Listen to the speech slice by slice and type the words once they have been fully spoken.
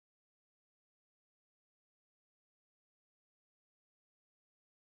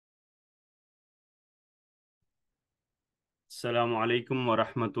Assalamu alaikum wa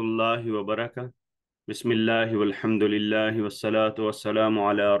rahmatullahi wa barakatuh. Bismillahi walhamdulillahi wassalatu wassalamu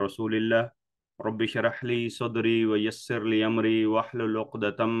ala rasulillah. Rabbi shrah li sadri wa yassir li amri wahlul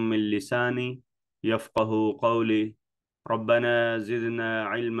uqdatam min lisani yafqahu qawli. Rabbana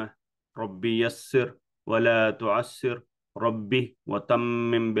zidna ilma. Rabbi yassir wa la tu'assir. Rabbi wa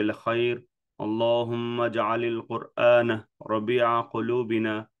tammim bil khair. Allahumma ja'alil Qur'ana rabi'a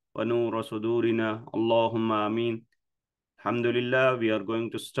qulubina wa nura sudurina. Allahumma amin. Alhamdulillah, we are going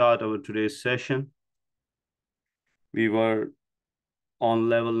to start our today's session. We were on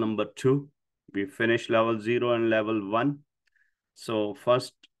level number 2. We finished level 0 and level 1. So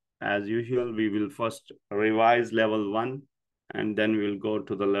first, as usual, we will first revise level 1 and then we'll go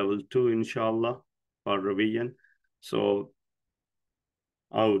to the level 2, inshallah, for revision. So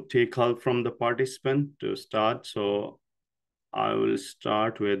I'll take help from the participant to start. So I will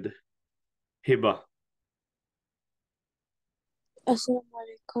start with Hiba. Assalamu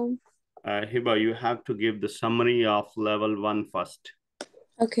alaikum. Hiba, you have to give the summary of level 1 first.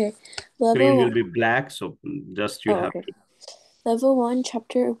 Okay. Screen Level will one. be black, so just you have Okay. to. Level 1,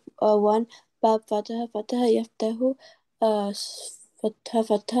 Chapter 1, Bab Fataha. Fataha Yaftahu.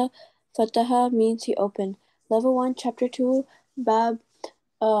 Fataha means he opened. Level 1, Chapter 2, Bab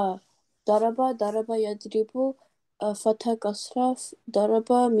Daraba. Daraba Yadribu. Fatah Kasra.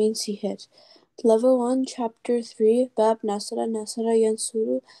 Daraba means he hit. Level 1, Chapter 3, Bab Nasara. Nasara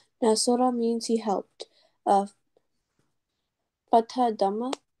Yansuru. Nasara means he helped. Fatah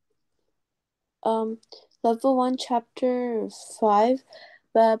Dama. Level 1, Chapter 5,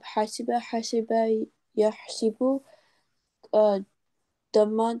 Bab Hasiba. Hasiba Yahsibu.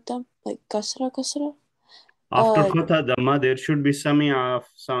 Dhamma, like Kasra. After Fatha Dhamma, there should be Sami'a,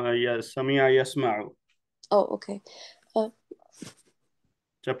 Sami'a Yasma'u. Oh, okay.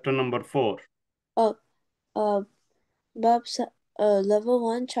 Chapter number 4. Bab, Level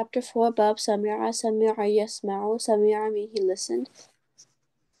 1, Chapter 4, Bab Sami'a. Sami'a Yasma'u. Sami'a mean he listened.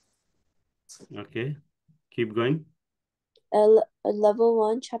 Okay, keep going. Level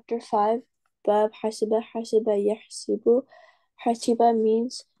 1, Chapter 5, Bab Hasiba. Hasiba Yahsibu. Hasiba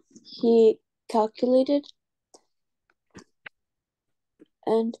means he calculated.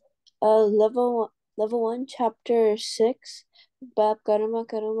 And level 1, Chapter 6, Bab Karama.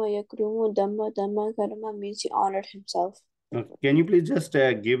 Karama Yakrumu. Dhamma. Dhamma Karama means he honored himself. Can you please just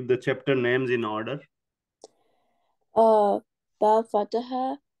give the chapter names in order? Bab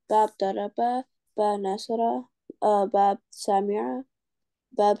Fataha, Bab Daraba, Bab Nasara, Bab Samira,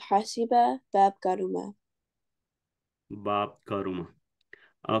 Bab Hasiba, Bab Karuma. Bab Karuma.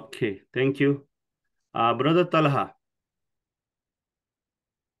 Okay, thank you. Brother Talha.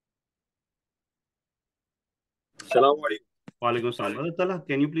 Assalamu alaikum. Walaikum salam. Brother Talha,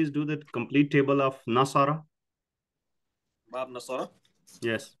 can you please do the complete table of Nasara? Bab Nasara.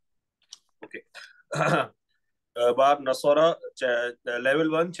 Yes. Okay. Bab Nasara, level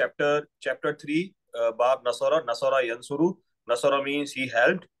 1, chapter 3. Bab Nasara. Nasara Yansuru. Nasara means he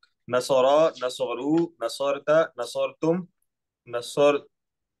helped. Nasara, Nasaru, Nasarta, Nasartum, Nasartu,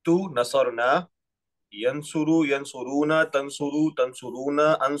 Nasarna. Yansuru, Yansuruna, Tansuru,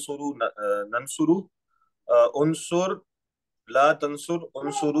 Tansuruna, Ansuru, Nansuru. Unsur, La Tansur,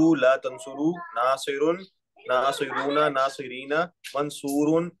 Unsuru, La Tansuru. Nasirun, Nasiruna, Nasirina.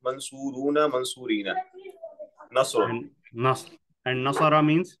 Mansurun, Mansuruna, Mansurina. Nasrun. And Nasara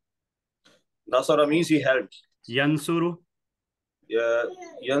means? Nasara means he helped. Yansuru?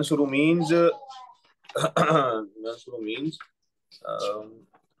 Yansuru means Yansuru means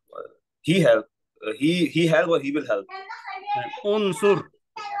he helped. He helped or he will help. And Unsur?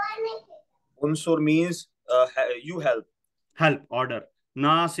 Unsur means you help. Help, order.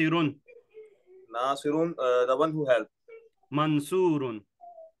 Nasirun? Nasirun, the one who helped. Mansurun?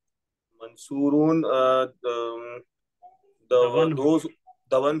 Mansurun, the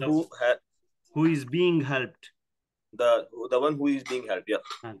one who is being helped. The one who is being helped. Yeah.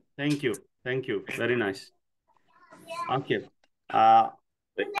 Thank you. Very nice. Okay.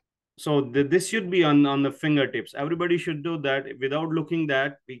 So this should be on the fingertips. Everybody should do that. Without looking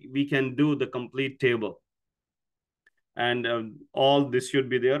that, we can do the complete table. And all this should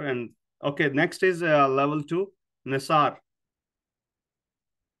be there. And okay, next is level 2, Nisar.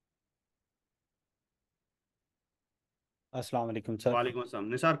 Assalamu alaikum, sir. Walaikum assalam.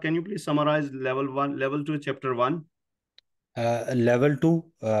 Nisar, can you please summarize level 1, level 2, chapter 1? Level 2,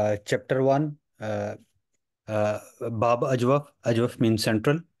 chapter 1, Bab Ajwaf. Ajwaf means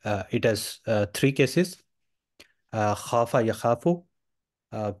central. It has 3 cases. Khafa Yakhafu.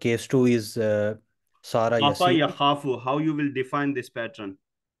 Case 2 is Sara Khafa Yasiru. Yakhafu. How you will define this pattern?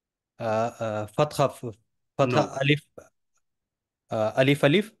 Fatha No. Alif. Alif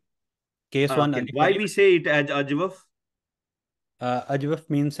Alif. Case 1, Okay. Alif Why Alif. we say it as ajwaf? Ajwaf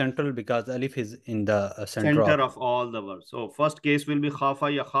means central because Alif is in the center Center of. of all the words. So first case will be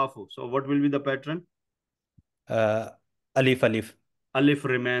khafa ya khafu. So what will be the pattern? Alif Alif. Alif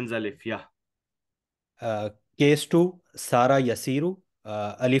remains alif. Yeah. Case 2, Sara Yasiru.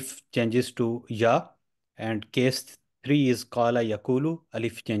 Alif changes to Ya. And case 3 is Qala Yakulu.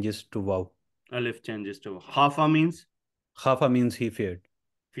 Alif changes to Waw. Alif changes to khafa means Khafa means he feared.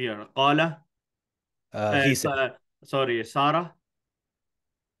 fear. Qala. He said. Sorry, Sarah.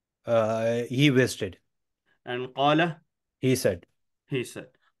 He wasted. And qala. He said. He said.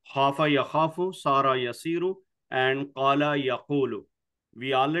 Khafa yakhafu, Sara yasiru, and qala yaqulu.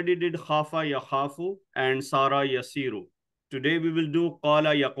 We already did khafa yakhafu and Sara yasiru. Today we will do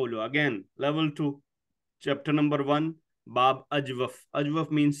qala yaqulu. Again, level 2, chapter number 1, bab ajwaf.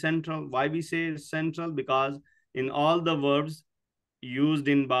 Ajwaf means central. Why we say central? Because in all the verbs used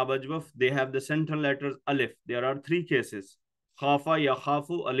in bab ajwaf, they have the central letters alif. There are 3 cases. Khafa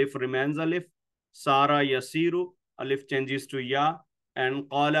yakhafu, alif remains alif. Sara yasiru, alif changes to ya, and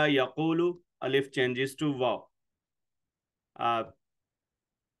qala yaqulu, alif changes to waw.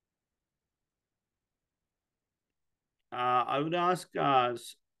 I would ask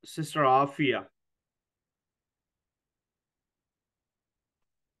Sister Afia.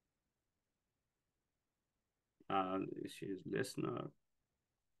 She is listener.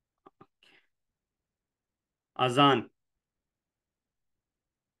 Azan.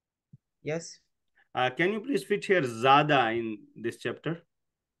 Yes. Can you please fit here Zada in this chapter?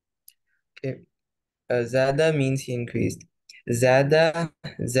 Okay. Zada means he increased. Zada,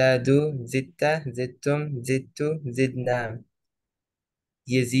 Zadu, Zitta, Zittum, Zittu, Zidna.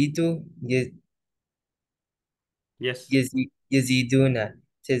 Yazidu, Yes. Yaziduna.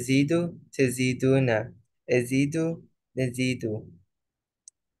 Tazidu, Taziduna. Azidu, Nazidu.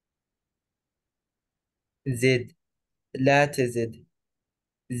 Zid, La tazid.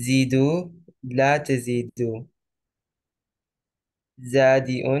 Zidu, La tazidu.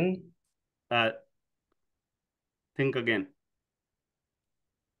 Zadiun, Think again.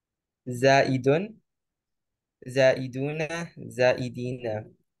 Zaidun, Zaiduna, Zaidina.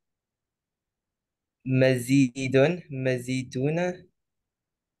 Mazidun, Maziduna,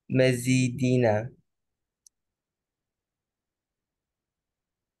 Mazidina.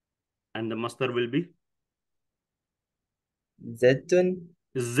 And the masdar will be Zaitun,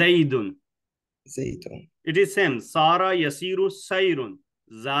 Zaidun. Zaitun. It is same. Sara yasiru sayrun.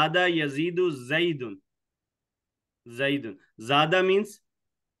 Zada yazidu zaidun. Zaidun. Zada means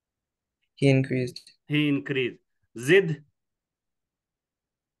He increased. he increased. Zid,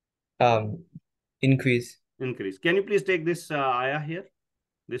 Increase. increase. Can you please take this ayah here?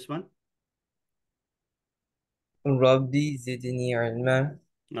 This one. Rabbi zidni ilma.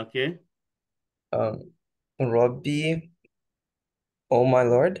 Okay. Rabbi, oh my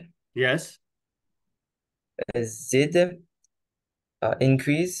Lord. Yes. Zid,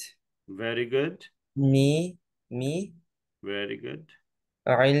 increase. Very good. Me, Very good.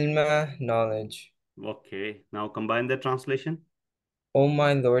 ilma, knowledge. Okay. Now combine the translation. Oh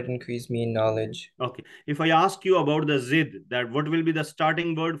my Lord, increase me in knowledge. Okay. If I ask you about the zid, that what will be the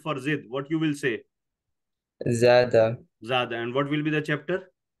starting word for zid? What you will say? Zada. Zada. And what will be the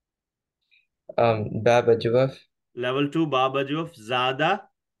chapter? Baba Jawaf. Level 2, Baba Jawaf. Zada,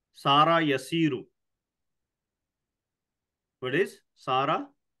 Sara Yasiru. What is? Sara?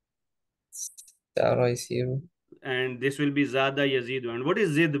 Sara Yasiru. And this will be Zada Yazidu. And what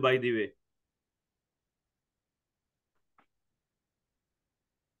is Zid, by the way?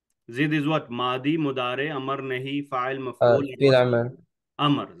 Zid is what? Madi, Mudare, Amar, Nahi, Fa'il, Maf'ul. Fil amal.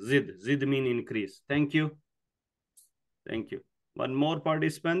 Amar. Zid. Zid mean increase. Thank you. Thank you. One more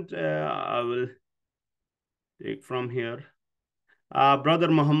participant I will take from here. Brother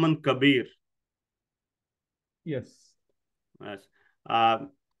Muhammad Kabir. Yes. Yes.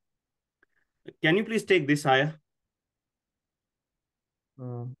 Can you please take this ayah?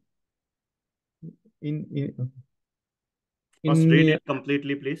 First read it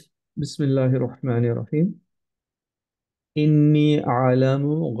completely, please. Bismillahirrahmanirrahim. Inni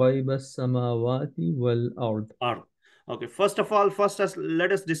a'lamu ghayba as-samawati wal ard. Okay. First of all,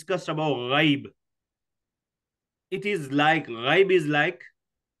 let us discuss about ghaib. It is like ghaib is like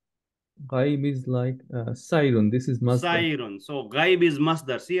Ghaib is like Sairun. This is masdar. Sairun. So ghaib is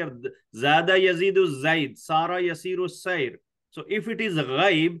masdar. See here, Zada yazidu zaid, Sara yasiru sair. So if it is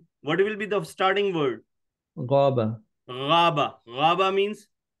ghaib, what will be the starting word? Ghaba. Ghaba. Ghaba means?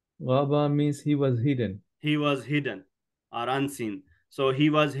 Ghaba means he was hidden. He was hidden or unseen. So he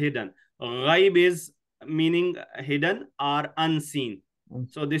was hidden. Ghaib is meaning hidden or unseen.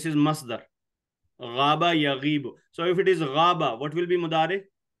 So this is masdar. Ghaba yaghibu. So if it is ghaba, what will be mudari?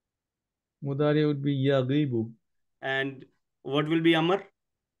 Mudari would be yaghibu. And what will be amr?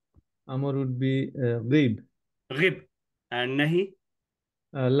 Amr would be ghib. Ghib. And nahi?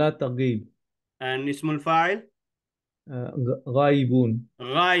 La taghib. And ismul fa'il? Ghaibun.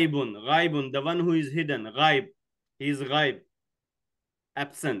 Ghaibun. Ghaibun. The one who is hidden. Ghaib. He is ghaib.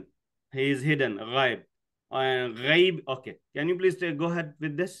 Absent. He is hidden. Ghaib. Ghaib. Okay. Can you please go ahead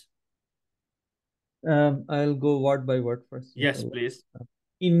with this? I'll go word by word first. Yes, please.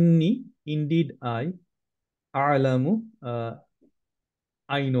 Inni, indeed I. A'lamu,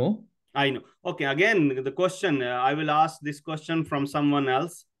 I know. I know. Okay, again, the question, I will ask this question from someone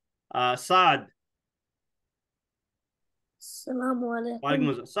else. Saad. Assalamu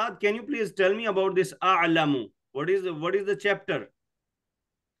alaikum. Saad, can you please tell me about this A'lamu? What is the chapter?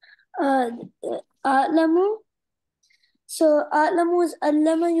 A'lamu. So A'lamu is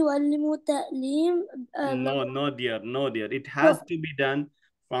allama yu'allimu ta'lim. No, dear. It has to be done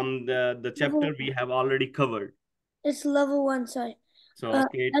from the chapter we have already covered. It's level 1, sorry. So,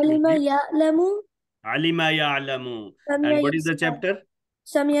 okay. Alima ya'lamu. Alima ya'lamu. And what is the chapter?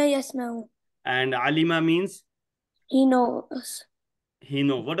 Samia yasma'u. And alima means? He knows. He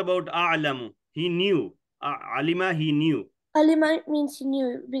know. What about a'lamu? He knew. Alima, he knew. Alima means he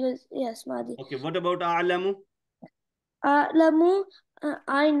knew because, yes, Madi. Okay, what about a'lamu? A'lamu,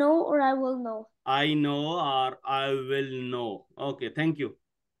 I know or I will know. I know or I will know. Okay, thank you.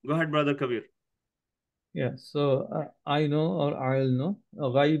 Go ahead, Brother Kabir. Yeah, so I know or I'll know.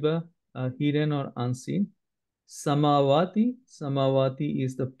 Ghaiba, hidden or unseen. Samawati, Samawati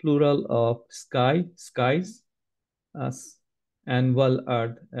is the plural of sky, skies, and wal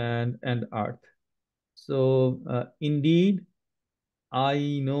earth and earth. So indeed,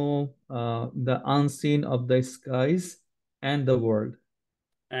 I know the unseen of the skies and the world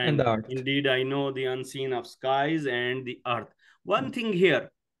and the earth. Indeed, I know the unseen of skies and the earth. One thing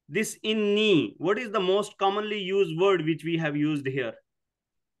here, this inni, what is the most commonly used word which we have used here?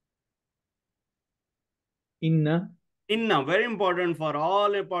 Inna. Inna, very important for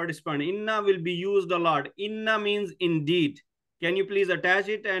all participants. Inna will be used a lot. Inna means indeed. Can you please attach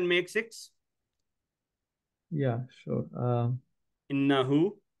it and make 6? Yeah, sure.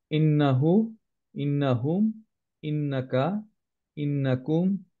 Innahu. Innahu, innahum, innaka,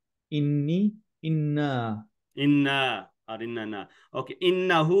 innakum, inni, inna. Inna or innana. Okay,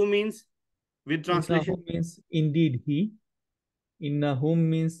 innahu means with translation? Innahu means indeed he. Innahum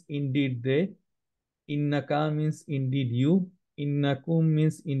means indeed they. Innaka means indeed you. Innakum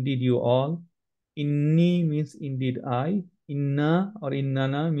means indeed you all. Inni means indeed I. Inna or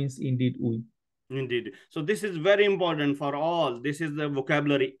innana means indeed we. Indeed. So this is very important for all. This is the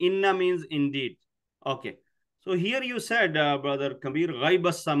vocabulary. Inna means indeed. Okay. So here you said, Brother Kabir,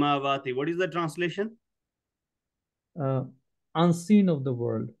 Ghaibas Samavati. What is the translation? Unseen of the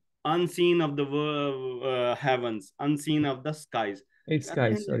world. Unseen of the heavens. Unseen of the skies. It's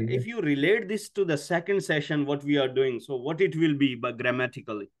skies, sorry. If you relate this to the second session, what we are doing, so what it will be but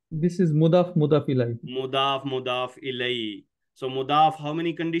grammatically? This is mudaf, mudaf ilay. Mudaf ilay. So mudaf, how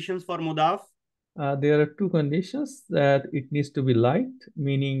many conditions for mudaf? There are 2 conditions: that it needs to be light,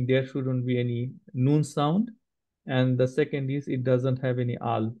 meaning there shouldn't be any noon sound, and the second is it doesn't have any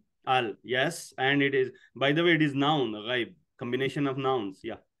al. Al, yes, and it is, by the way, it is noun, ghaib, combination of nouns,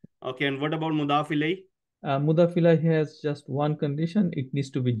 yeah. Okay, and what about mudaf ilay? Mudaf ilay has just one condition: it needs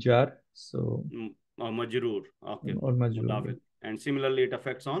to be jar. So or majroor, okay, or majroor. Yeah. And similarly, it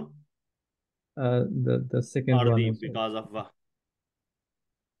affects on the second ardi one because of va.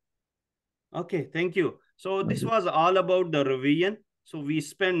 Okay, thank you. So this was all about the revision. So we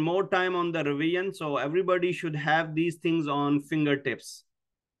spend more time on the revision. So everybody should have these things on fingertips.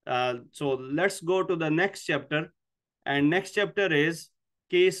 So let's go to the next chapter. And next chapter is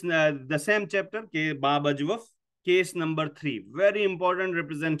case, the same chapter, Bab Ajwaf, case number 3. Very important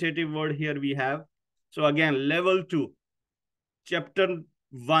representative word here we have. So again, level 2, chapter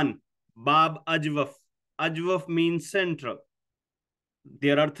 1, Bab Ajwaf. Ajwaf means central.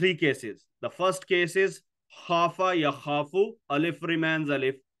 There are 3 cases. The first case is Khafa yakhafu, alif remains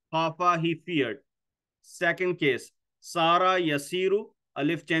alif. Khafa, he feared. Second case, Sara yasiru,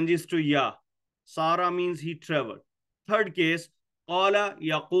 alif changes to ya. Sara means he traveled. Third case, Qala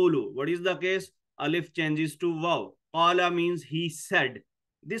yaqulu. What is the case? Alif changes to waw. Qala means he said.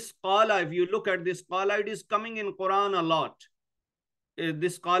 This Qala, if you look at this Qala, it is coming in Quran a lot.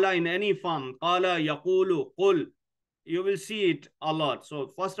 This Qala in any form, Qala yaqulu, qul, you will see it a lot.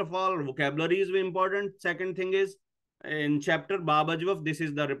 So first of all, vocabulary is very important. Second thing is, in chapter Bab Ajwaf, this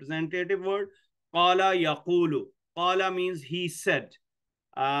is the representative word. Qala yaqulu. Qala means he said.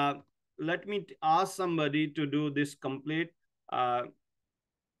 Let me ask somebody to do this complete.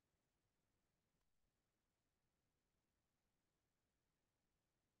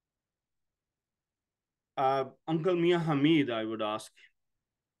 Uncle Mia Hamid, I would ask.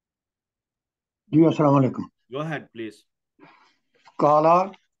 जी अस्सलाम वालेकुम. Go ahead, please.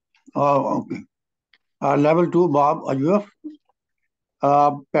 Kala, okay. Level 2, Bob Ajuf.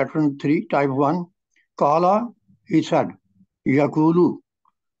 Pattern 3, type 1. Kala, he said. Yakulu.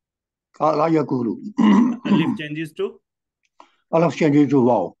 Kala Yakulu. Alif changes to? Alif changes to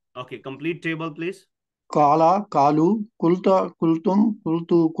wow. Okay, complete table, please. Kala, Kalu, Kulta, Kultum,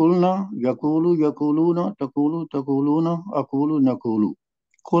 Kultu, Kulna, Yakulu, Yakuluna, Takulu, Takuluna, Akulu, Nakulu.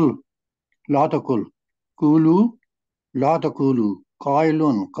 Kul, La Takul. Kulu, La Takulu.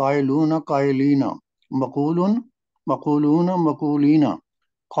 Kailun, Kailuna, Kailina. Makulun, Makuluna, Makulina.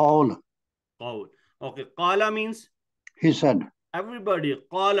 Qaul, Qaul. Okay, qala means? he said. Everybody,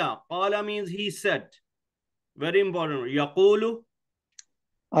 qala. Qala means he said. Very important. Yaqulu.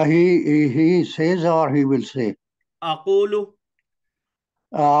 He says or he will say. Aqulu.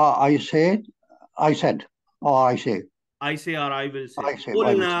 I said, or I say. I say or I will say. I say, I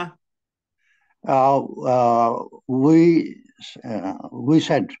will say. We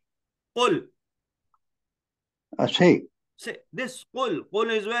said. Qul. Say. Say this qul.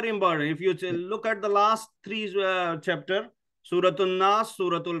 Qul is very important. If you look at the last three chapter, Suratul Nas,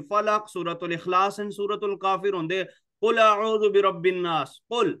 Suratul Falaq, Suratul Ikhlas, and Suratul Kafirun, they Qul a'udhu bi rabbin nas.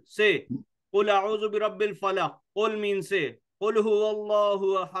 Qul, say. Qul a'udhu bi rabbil falaq. Qul means say. Qul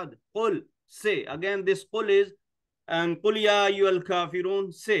huwallahu ahad. Qul, say. Again, this qul is, and Qul ya ayyuhal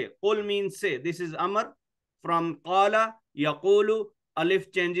kafirun, say. Qul means say. This is Amr from Qala, Yaqulu,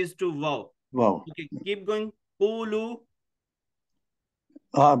 Alif changes to Waw. Wow. Okay, keep going. Qulu.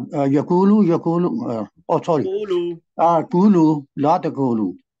 Yakulu. Sorry. Qulu. Kulu, la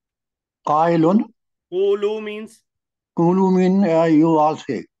takulu. Qailun. Qulu means? Kulu mean you all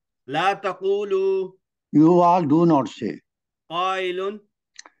say. La taqulu. You all do not say. Qailun.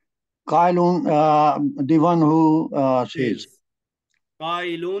 Qailun, the one who says.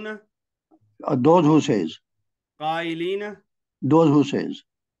 Qailuna. Those who says. Qailina. Those who says.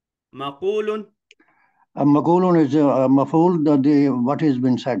 Maqulun. Maqulun is maful, what has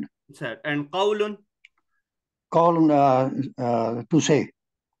been said. And qawlun. Qawlun, to say.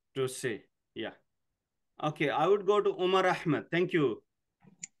 To say, yeah. Okay, I would go to Umar Ahmed. Thank you.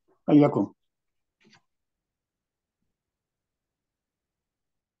 Ayakum.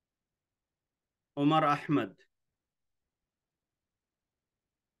 Umar Ahmed.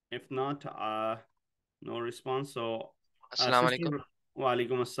 If not, no response. So, Assalamu alaikum. Wa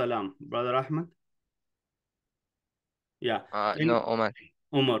alaikum assalam. Brother Ahmed? Yeah. No, Omar.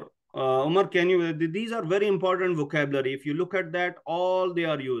 Umar. Umar, can you, these are very important vocabulary. If you look at that, all they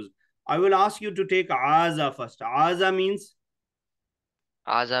are used. I will ask you to take Aza first. Aza means?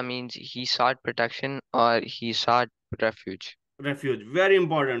 Aza means he sought protection or he sought refuge. Refuge. Very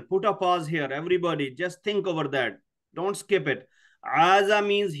important. Put a pause here. Everybody, just think over that. Don't skip it. Aza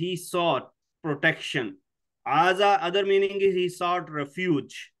means he sought protection. Aza, other meaning is he sought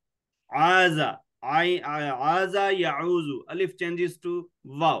refuge. Aza. Aza ya'uzu. Alif changes to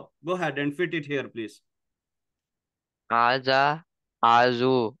Waw. Go ahead and fit it here, please. Aza,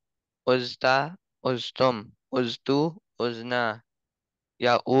 Azu, Uzta, Uztum, Uztu, Uzna.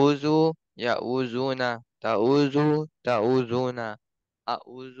 Ya'uzu, Ya'uzuna, Ta'uzu, Ta'uzuna.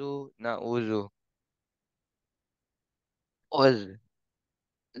 A'uzu, Na'uzu. Uz,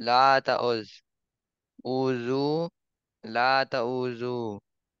 La ta'uz. Uzu, La ta'uzu.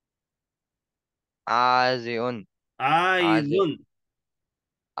 Aziun. Aizun.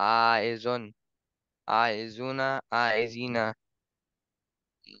 Aizun. Aizuna, Aizina.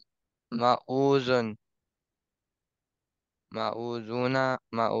 Ma'uzun. Ma'uzuna,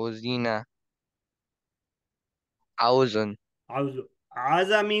 Ma'uzina. Auzun.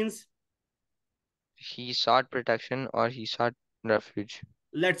 Aza means? He sought protection or he sought refuge.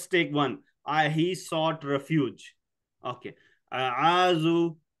 Let's take one. He sought refuge. Okay.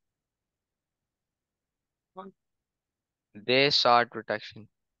 Azu. They sought protection.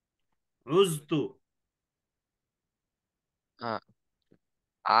 Uztu.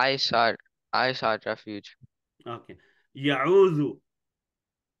 I sought refuge. Okay. Ya'udhu.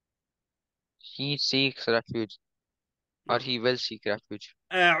 He seeks refuge or he will seek refuge.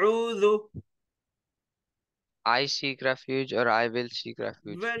 A'udhu. I seek refuge or I will seek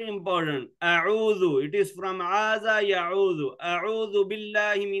refuge. Very important. A'udhu. It is from Aza ya'udhu. A'udhu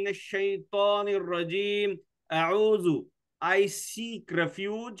billahi minash shaitanir rajim. A'udhu. I seek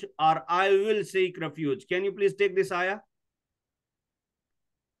refuge or I will seek refuge. Can you please take this ayah?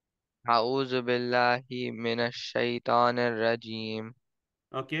 A'udhu billahi minash shaitanir rajim.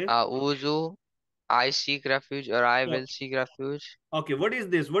 Okay. A'udhu, I seek refuge or I So, will seek refuge. okay, what is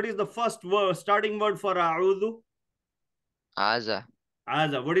this? What is the first word, starting word for a'udhu? Aza.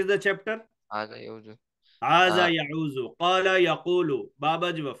 Aza. What is the chapter? Aza yuzu. Aza ya'uzu. Qala yaqulu.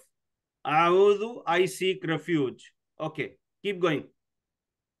 Baba Jwaf. A'udhu, I seek refuge. Okay, keep going.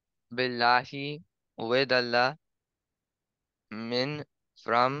 Billahi, with Allah, min,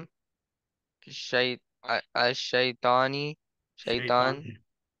 from, shaitani, Shaitan. shaitan,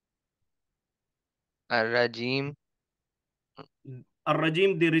 rajim,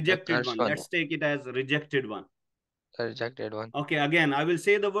 Ar-Rajim, the the rejected cursed one. one, Let's take it as rejected one. the rejected one. Okay, again, I will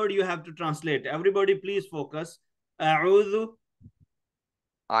say the word, you have to translate. Everybody, please focus. A'udhu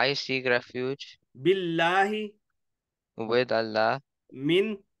I seek refuge billahi with Allah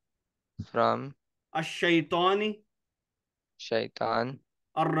min from ash-shaytani shaitan,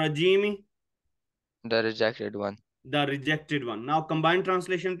 ar-rajimi, the rejected one. the rejected one. Now, combined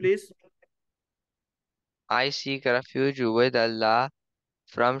translation, please. I seek refuge with Allah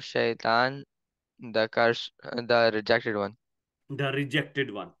from shaitan, the rejected one. The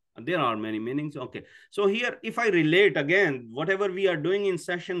rejected one. There are many meanings. Okay. So here, if I relate again, whatever we are doing in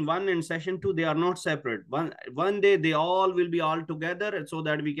session 1 and session 2, they are not separate. One day they all will be all together so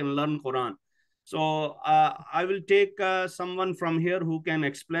that we can learn Quran. So I will take someone from here who can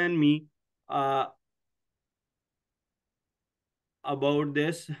explain me about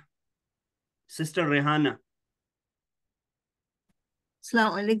this. Sister Rehana.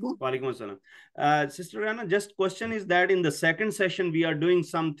 Assalamu alaikum. Walaikum assalam. Sister Rehana, just question is that in the second session, we are doing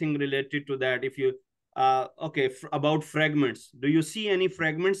something related to that. If you, okay, about fragments. Do you see any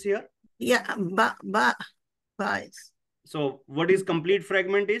fragments here? Yeah, is So what is complete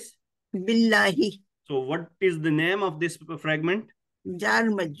fragment is? billahi, So what is the name of this fragment? jar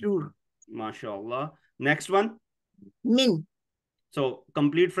majroor, MashaAllah. Next one. min, So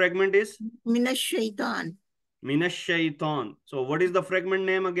complete fragment is? minash shaitan. Minash shaitan. So what is the fragment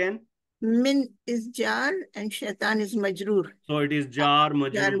name again? Min is jar and shaitan is majroor. So it is jar Jar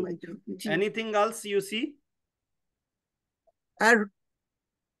majroor. majroor. Ji. Anything else you see? Ar,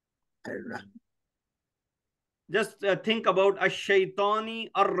 Just think about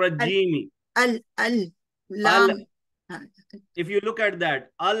ash-shaytani ar-rajimi. al, lam. If you look at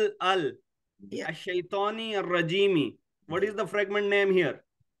that, Yeah. ash-shaytani ar-rajimi. What is the fragment name here?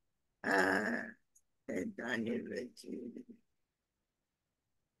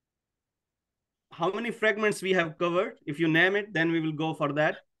 How many fragments we have covered? If you name it, then we will go for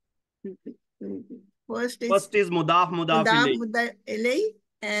that. First is mudaf ilay.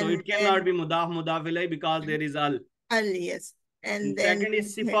 So it cannot be mudaf ilay because there is al. Al, yes. And then second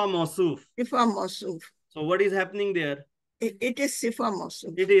is sifa mawsuf. Sifa mawsuf. So what is happening there? It is sifa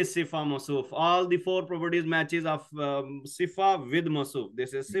mawsuf. It is sifa mawsuf. All the 4 properties matches of sifa with mawsuf.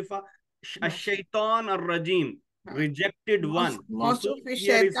 This is sifa. Ash-shaytan ar-rajim. Rejected one. Mawsuf is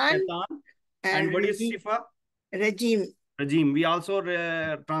here is shaitan. And what is sifa? Rajim. Rajim. We also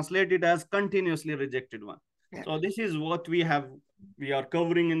translate it as continuously rejected one. Yeah. So this is what we are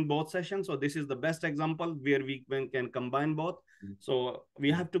covering in both sessions. So this is the best example where we can combine both. So we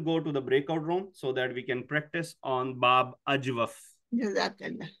have to go to the breakout room so that we can practice on Bab Ajwaf.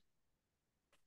 Jazakallah.